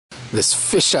This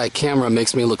fisheye camera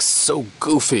makes me look so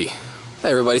goofy.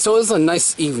 Hey everybody, so it was a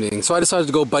nice evening, so I decided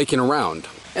to go biking around.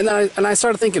 And then I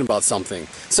started thinking about something.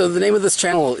 So the name of this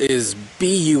channel is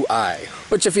BUI,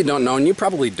 which if you don't know, and you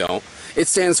probably don't, it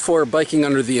stands for Biking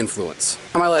Under the Influence.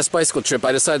 On my last bicycle trip,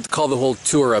 I decided to call the whole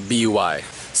tour a BUI.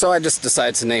 So I just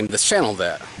decided to name this channel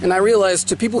that. And I realized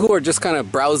to people who are just kind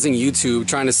of browsing YouTube,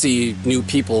 trying to see new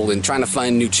people and trying to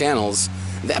find new channels,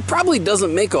 that probably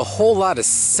doesn't make a whole lot of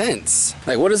sense.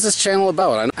 Like, what is this channel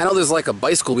about? I know there's like a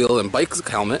bicycle wheel and bike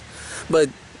helmet, but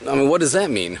I mean, what does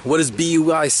that mean? What does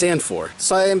BUI stand for?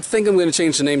 So I think I'm going to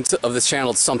change the name of this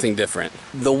channel to something different.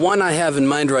 The one I have in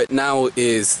mind right now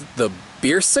is the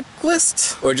Beer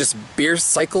Cyclist, or just Beer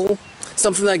Cycle.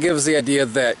 Something that gives the idea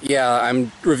that, yeah,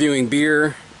 I'm reviewing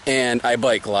beer and I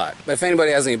bike a lot. But if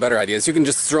anybody has any better ideas, you can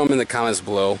just throw them in the comments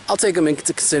below. I'll take them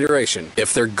into consideration,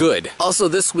 if they're good. Also,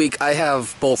 this week I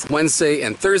have both Wednesday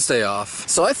and Thursday off,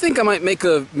 so I think I might make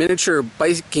a miniature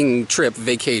biking trip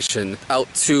vacation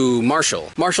out to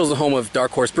Marshall. Marshall's the home of Dark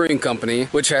Horse Brewing Company,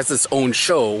 which has its own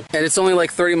show, and it's only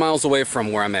like 30 miles away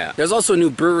from where I'm at. There's also a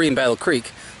new brewery in Battle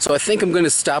Creek, so I think I'm going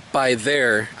to stop by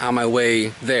there on my way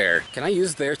there. Can I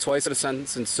use there twice in a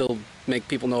sentence and still make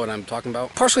people know what I'm talking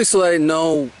about? Partially so that I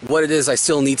know what it is I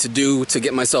still need to do to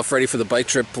get myself ready for the bike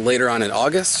trip later on in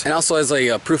August, and also as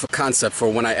a proof of concept for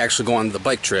when I actually go on the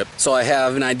bike trip, so I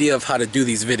have an idea of how to do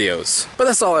these videos. But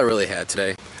that's all I really had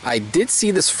today. I did see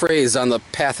this phrase on the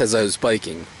path as I was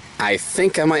biking. I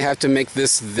think I might have to make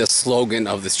this the slogan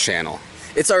of this channel.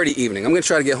 It's already evening. I'm going to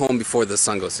try to get home before the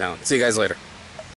sun goes down. See you guys later.